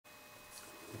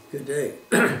Good day,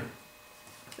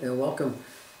 and welcome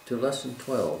to Lesson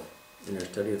 12 in our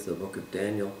study of the book of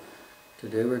Daniel.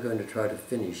 Today we're going to try to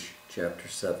finish chapter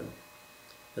 7.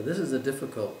 Now this is a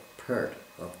difficult part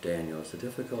of Daniel. It's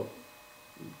difficult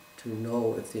to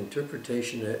know if the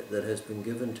interpretation that has been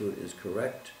given to it is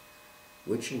correct,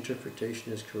 which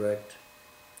interpretation is correct,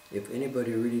 if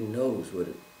anybody really knows what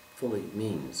it fully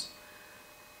means.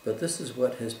 But this is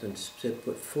what has been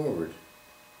put forward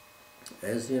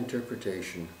as the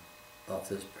interpretation of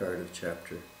this part of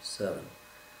chapter 7.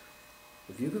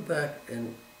 If you go back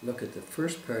and look at the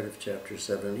first part of chapter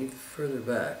 7, and even further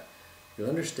back, you'll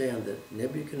understand that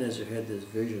Nebuchadnezzar had this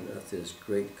vision of this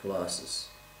great colossus,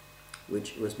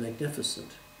 which was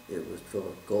magnificent. It was full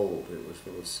of gold, it was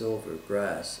full of silver,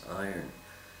 brass, iron.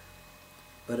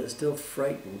 But it still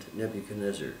frightened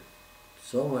Nebuchadnezzar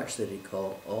so much that he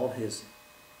called all his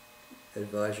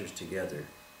advisors together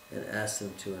and asked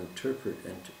them to interpret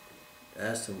and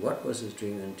asked him what was his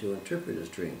dream and to interpret his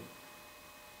dream.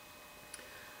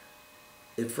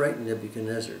 It frightened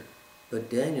Nebuchadnezzar, but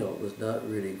Daniel was not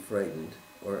really frightened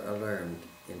or alarmed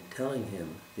in telling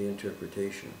him the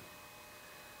interpretation.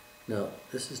 Now,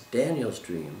 this is Daniel's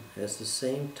dream, has the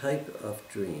same type of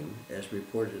dream as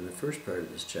reported in the first part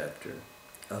of this chapter,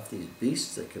 of these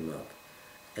beasts that come up,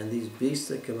 and these beasts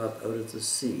that come up out of the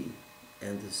sea,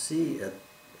 and the sea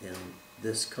in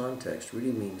this context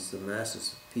really means the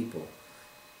masses of people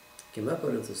came up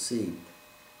out of the sea,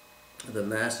 the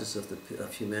masses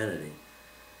of humanity,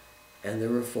 and there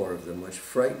were 4 of them, which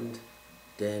frightened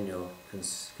Daniel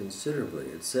considerably.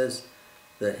 It says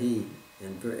that he,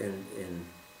 in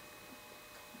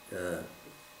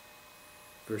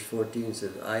verse 14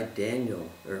 says,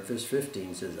 verse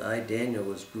 15 says, I, Daniel,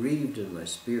 was grieved in my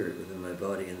spirit within my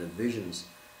body, and the visions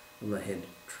of my head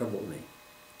troubled me.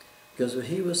 Because what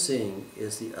he was seeing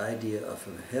is the idea of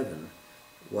from heaven,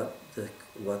 what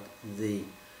the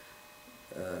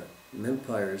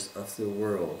empires of the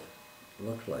world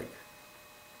look like.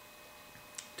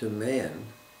 To man,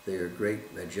 they are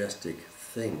great, majestic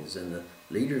things, and the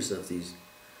leaders of these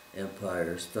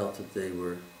empires felt that they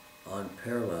were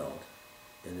unparalleled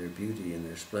in their beauty, in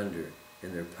their splendor,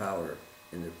 in their power,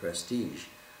 in their prestige.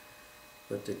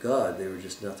 But to God, they were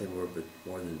just nothing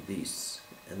more than beasts.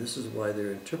 And this is why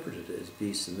they're interpreted as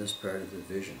beasts in this part of the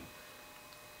vision.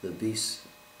 The beasts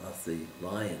of the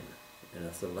lion, and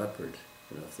of the leopard,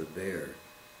 and of the bear,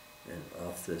 and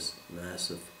of this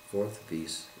massive 4th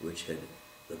beast, which had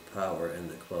the power and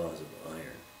the claws of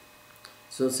iron.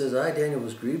 So it says, I, Daniel,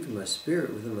 was grieved in my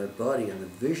spirit within my body, and the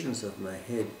visions of my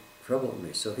head troubled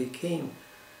me. So he came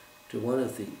to one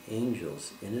of the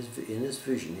angels, in his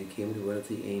vision, he came to one of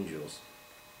the angels,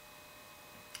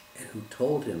 and who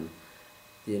told him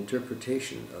the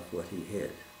interpretation of what he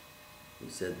had. He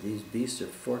said, these beasts are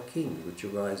 4 kings which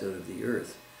arise out of the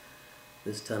earth.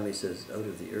 This time he says out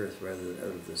of the earth rather than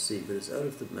out of the sea, but it's out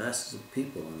of the masses of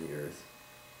people on the earth.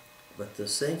 But the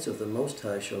saints of the Most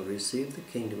High shall receive the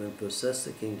kingdom and possess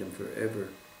the kingdom forever,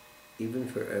 even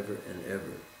forever and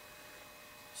ever.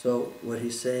 So what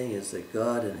he's saying is that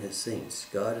God and his saints,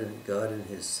 God and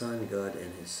his Son, God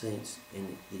and his saints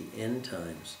in the end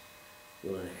times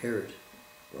will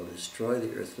destroy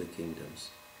the earthly kingdoms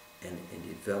and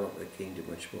develop a kingdom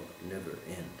which will never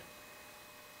end.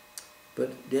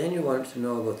 But Daniel wanted to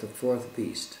know about the 4th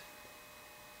beast,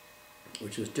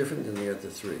 which was different than the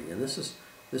other 3. And this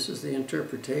is the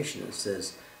interpretation. It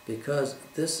says, because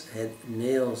this had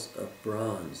nails of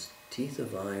bronze, teeth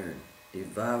of iron,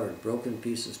 devoured, broken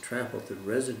pieces, trampled the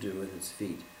residue with its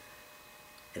feet,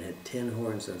 and had 10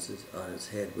 horns on its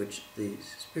head, which the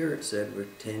Spirit said were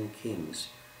 10 kings,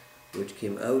 which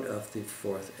came out of the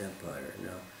 4th empire.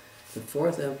 Now, the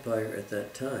 4th empire at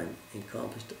that time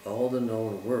encompassed all the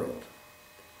known world.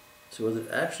 So whether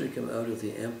it actually come out of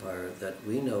the empire that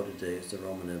we know today as the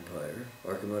Roman Empire,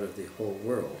 or come out of the whole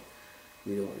world,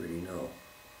 we don't really know.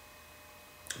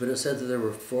 But it said that there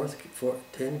were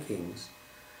 10 kings,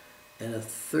 and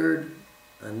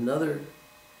another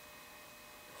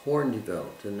horn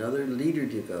developed, another leader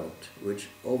developed, which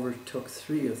overtook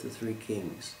 3 of the 3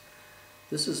 kings.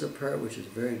 This is a part which is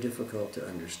very difficult to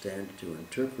understand, to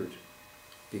interpret,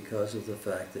 because of the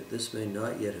fact that this may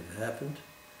not yet have happened.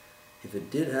 If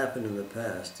it did happen in the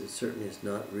past, it certainly is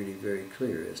not really very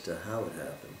clear as to how it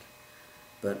happened.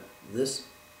 But this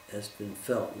has been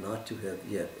felt not to have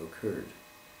yet occurred.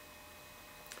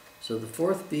 So the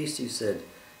 4th beast, he said,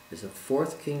 is a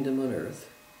 4th kingdom on earth,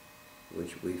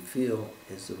 which we feel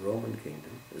is the Roman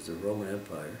kingdom, is the Roman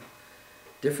Empire,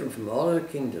 different from all other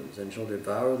kingdoms, and shall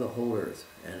devour the whole earth.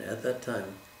 And at that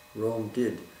time, Rome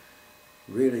did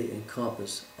really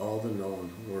encompass all the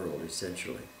known world,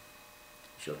 essentially.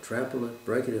 shall trample it,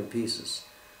 break it in pieces.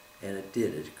 And it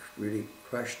did. It really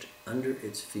crushed under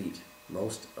its feet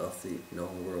most of the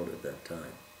known world at that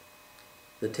time.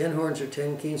 The 10 horns are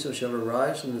 10 kings who shall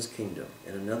arise from this kingdom,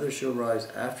 and another shall rise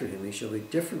after him. He shall be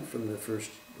different from the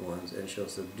first ones, and shall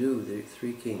subdue the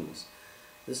 3 kings.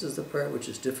 This is the part which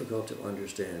is difficult to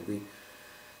understand.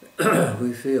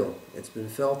 We feel, it's been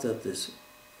felt that this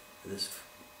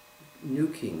new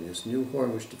king, this new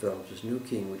horn which develops, this new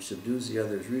king which subdues the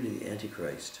others, really the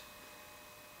Antichrist,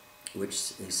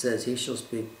 which he says he shall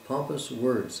speak pompous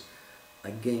words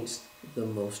against the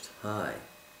Most High.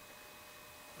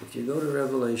 If you go to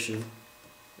Revelation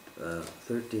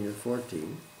 13 or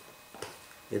 14,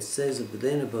 it says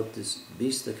then about this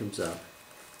beast that comes up,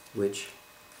 which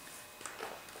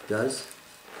does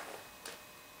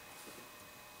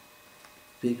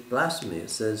speak blasphemy.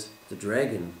 It says the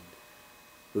dragon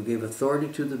who gave authority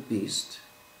to the beast,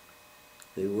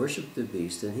 they worshipped the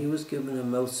beast, and he was given a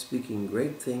mouth speaking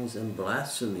great things and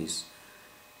blasphemies,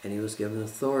 and he was given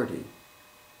authority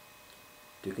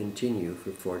to continue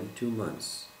for 42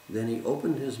 months. Then he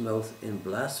opened his mouth in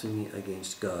blasphemy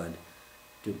against God,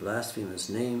 to blaspheme his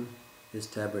name, his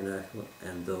tabernacle,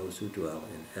 and those who dwell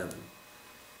in heaven.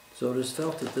 So it is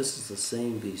felt that this is the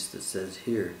same beast that says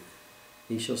here,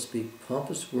 he shall speak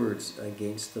pompous words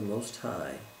against the Most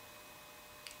High,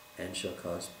 and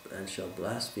shall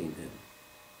blaspheme him.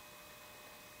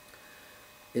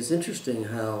 It's interesting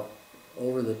how,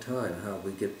 over the time, how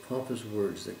we get pompous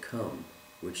words that come,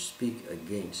 which speak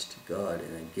against God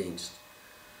and against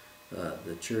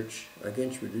the church,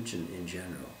 against religion in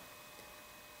general.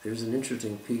 There's an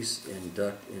interesting piece in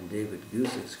David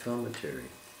Guzik's commentary,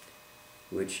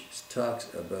 which talks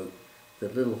about the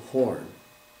little horn,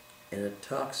 and it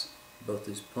talks about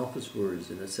these pompous words,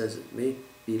 and it says it may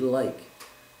be like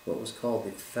what was called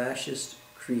the fascist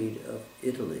creed of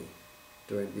Italy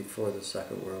before the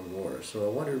Second World War. So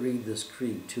I want to read this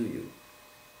creed to you.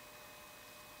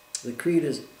 The creed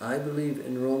is, I believe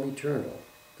in Rome eternal,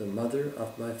 the mother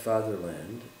of my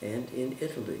fatherland, and in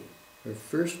Italy, her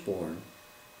firstborn,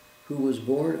 who was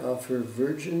born of her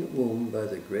virgin womb by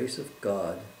the grace of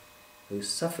God, who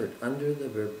suffered under the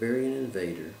barbarian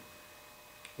invader,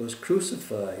 was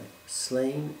crucified,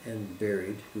 slain, and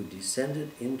buried, who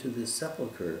descended into the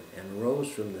sepulchre and rose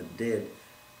from the dead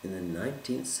in the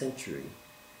 19th century,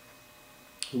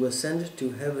 who ascended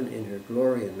to heaven in her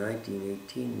glory in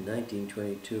 1918 and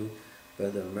 1922 by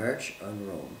the March on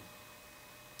Rome,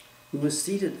 who was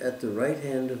seated at the right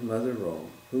hand of Mother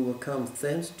Rome, who will come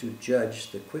thence to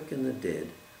judge the quick and the dead.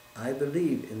 I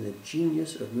believe in the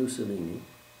genius of Mussolini,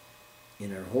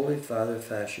 in our Holy Father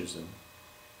fascism,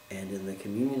 and in the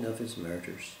communion of his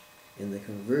martyrs, in the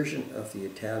conversion of the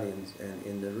Italians, and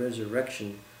in the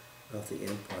resurrection of the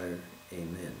empire.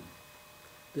 Amen.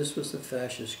 This was the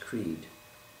fascist creed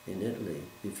in Italy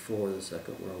before the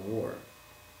Second World War.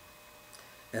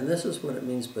 And this is what it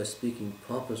means by speaking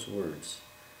pompous words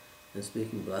and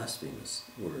speaking blasphemous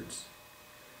words.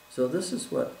 So this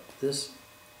is what this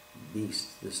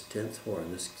beast, this 10th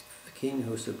horn, this king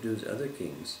who subdues other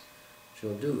kings,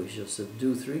 shall do. He shall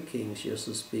subdue 3 kings. He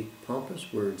shall speak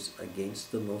pompous words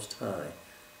against the Most High,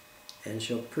 and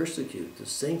shall persecute the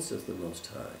saints of the Most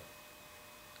High.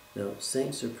 Now,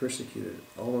 saints are persecuted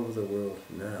all over the world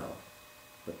now,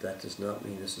 but that does not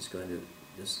mean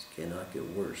this cannot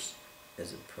get worse,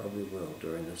 as it probably will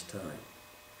during this time.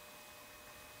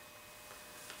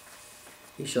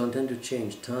 He shall intend to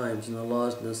change times and the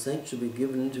laws, and the saints shall be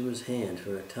given into his hand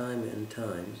for a time and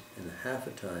times, and half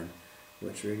a time,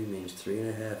 which really means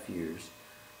 3.5 years,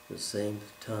 the same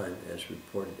time as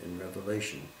reported in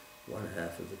Revelation,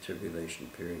 1/2 of the tribulation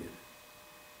period.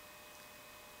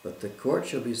 But the court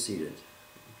shall be seated,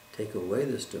 take away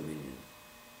this dominion,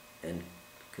 and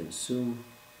consume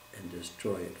and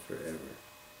destroy it forever.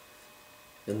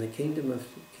 Then the kingdom of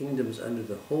kingdoms under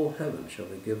the whole heaven shall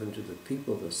be given to the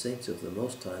people, the saints of the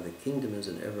Most High. The kingdom is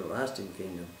an everlasting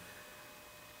kingdom,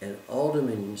 and all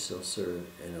dominions shall serve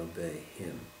and obey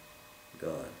him,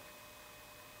 God.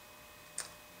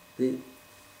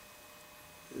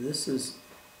 This is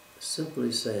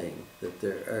simply saying that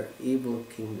there are evil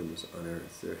kingdoms on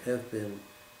earth. There have been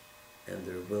and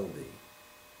there will be.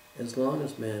 As long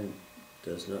as man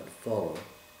does not follow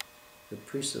the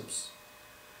precepts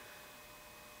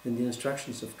and the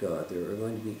instructions of God, there are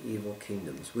going to be evil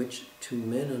kingdoms, which to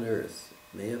men on earth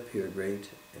may appear great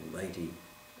and mighty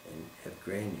and have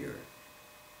grandeur.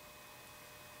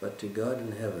 But to God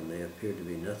in heaven they appear to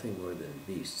be nothing more than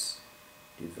beasts,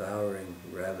 devouring,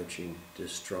 ravaging,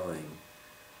 destroying,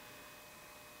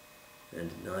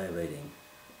 and annihilating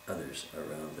others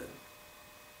around them.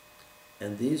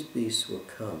 And these beasts will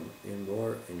come in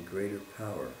more and greater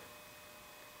power,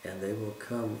 and they will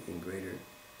come in greater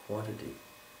quantity.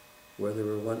 Where there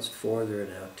were once 4, there are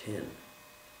now 10.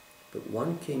 But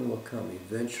one king will come.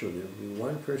 Eventually, there will be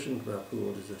one person come up who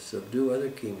will subdue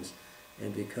other kings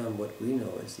and become what we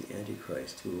know as the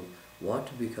Antichrist, who will want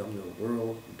to become the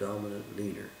world dominant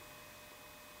leader.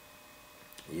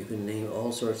 You can name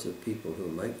all sorts of people who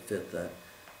might fit that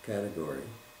category,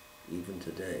 even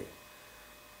today.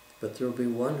 But there will be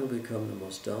one who will become the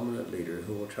most dominant leader,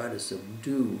 who will try to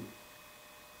subdue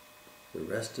the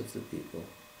rest of the people,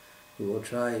 who will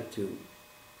try to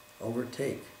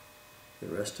overtake the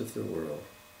rest of the world,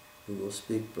 who will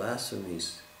speak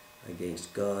blasphemies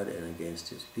against God and against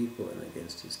his people and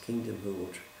against his kingdom, who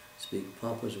will speak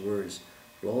pompous words,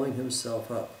 blowing himself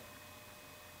up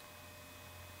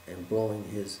and blowing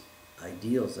his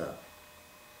ideals up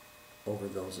over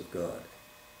those of God.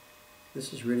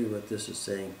 This is really what this is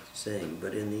saying,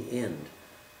 but in the end,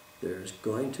 there's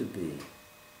going to be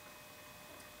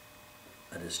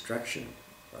a destruction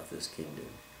of this kingdom,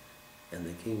 and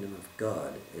the kingdom of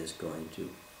God is going to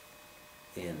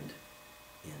end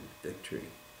in victory.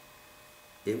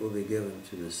 It will be given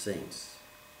to the saints.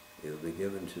 It will be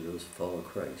given to those who follow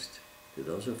Christ, to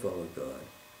those who follow God,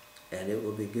 and it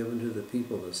will be given to the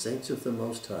people, the saints of the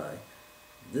Most High,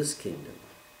 this kingdom.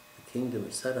 The kingdom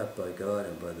is set up by God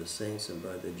and by the saints and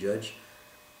by the judge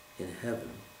in heaven,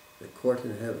 the court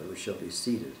in heaven which shall be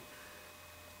seated.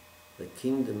 The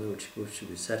kingdom which shall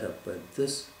be set up by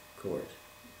this court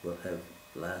will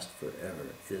last forever.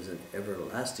 It is an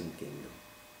everlasting kingdom.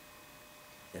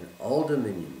 And all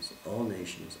dominions, all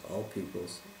nations, all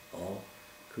peoples, all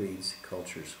creeds,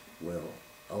 cultures will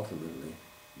ultimately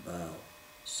bow,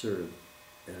 serve,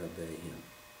 and obey him.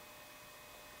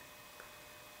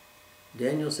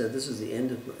 Daniel said this is the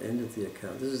end of the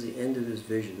account. This is the end of his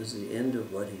vision. This is the end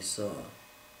of what he saw.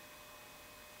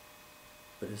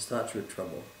 But his thoughts were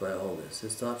troubled by all this.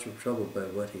 His thoughts were troubled by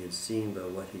what he had seen, by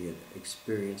what he had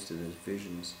experienced in his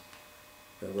visions,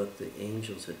 by what the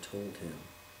angels had told him.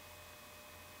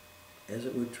 As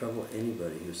it would trouble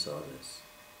anybody who saw this.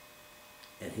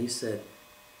 And he said,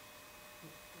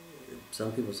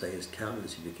 some people say his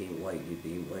countenance, he became white. He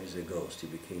became white as a ghost. He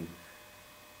became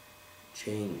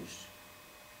changed.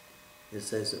 It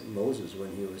says that Moses,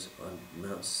 when he was on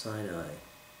Mount Sinai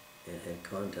and had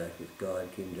contact with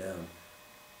God, came down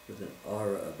with an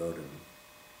aura about him.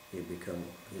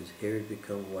 His hair had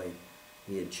become white.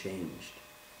 He had changed.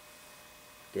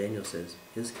 Daniel says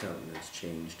his countenance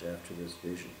changed after this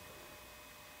vision.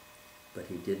 But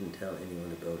he didn't tell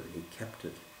anyone about it. He kept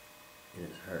it in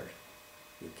his heart.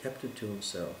 He kept it to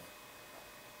himself.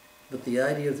 But the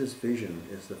idea of this vision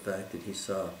is the fact that he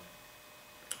saw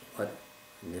what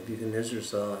Nebuchadnezzar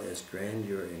saw as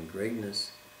grandeur and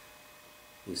greatness.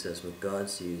 He says what God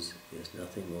sees is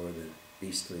nothing more than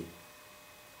beastly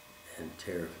and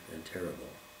terrible.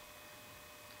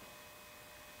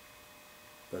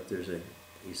 But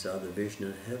he saw the vision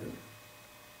in heaven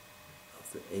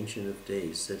of the Ancient of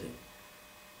Days sitting,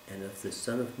 and of the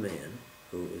Son of Man,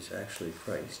 who is actually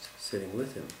Christ, sitting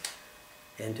with him.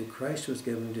 And to Christ was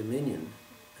given dominion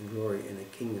and glory and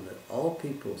a kingdom that all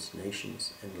peoples,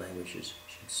 nations, and languages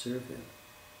should serve him.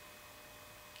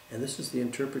 And this is the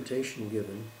interpretation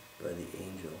given by the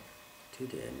angel to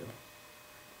Daniel,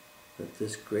 that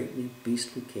this greatly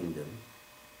beastly kingdom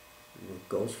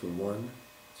goes from 1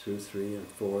 through 3 and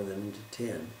 4, then into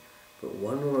 10, but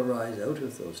one will arise out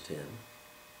of those 10,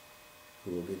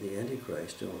 who will be the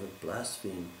Antichrist, who will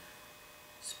blaspheme,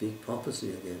 speak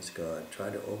pompously against God,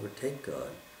 try to overtake God.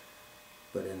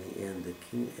 But in the end, the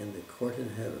king and the court in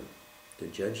heaven, the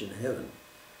judge in heaven,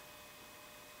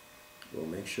 will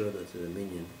make sure that the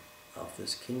dominion of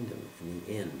this kingdom in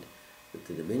the end, that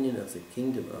the dominion of the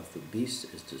kingdom of the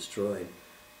beast is destroyed.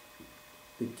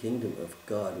 The kingdom of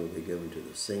God will be given to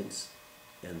the saints,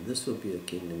 and this will be a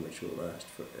kingdom which will last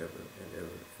forever and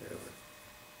ever and ever.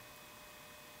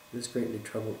 This greatly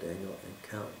troubled Daniel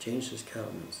and changed his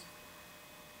countenance,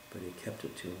 but he kept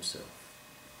it to himself.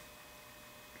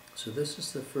 So this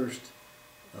is the first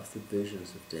of the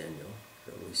visions of Daniel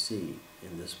that we see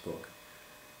in this book.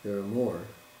 There are more.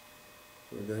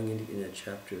 We're going into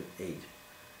chapter 8.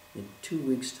 In 2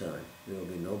 weeks' time, there will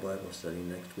be no Bible study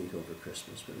next week over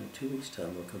Christmas, but in 2 weeks'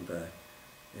 time we'll come back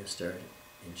and start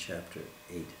in chapter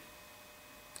 8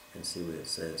 and see what it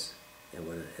says and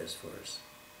what it has for us.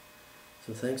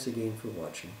 So thanks again for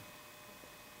watching.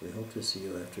 We hope to see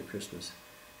you after Christmas.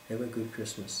 Have a good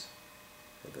Christmas.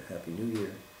 Have a happy New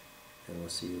Year. And we'll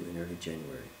see you in early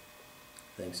January.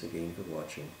 Thanks again for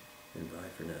watching, and bye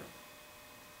for now.